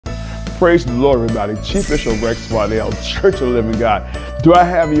Praise the Lord, everybody. Chief Bishop Rex Waddell, Church of the Living God. Do I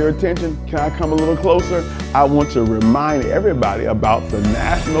have your attention? Can I come a little closer? I want to remind everybody about the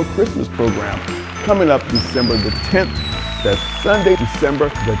National Christmas Program coming up December the 10th. That's Sunday, December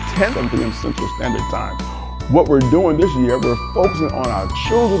the 10th, 7 p.m. Central Standard Time. What we're doing this year, we're focusing on our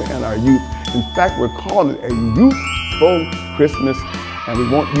children and our youth. In fact, we're calling it a youthful Christmas, and we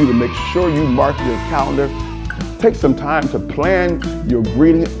want you to make sure you mark your calendar. Take some time to plan your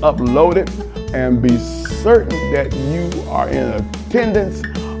greeting, upload it, and be certain that you are in attendance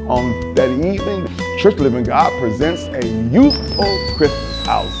on that evening. Church of the Living God presents a youthful Christmas.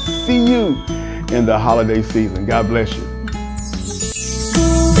 I'll see you in the holiday season. God bless you.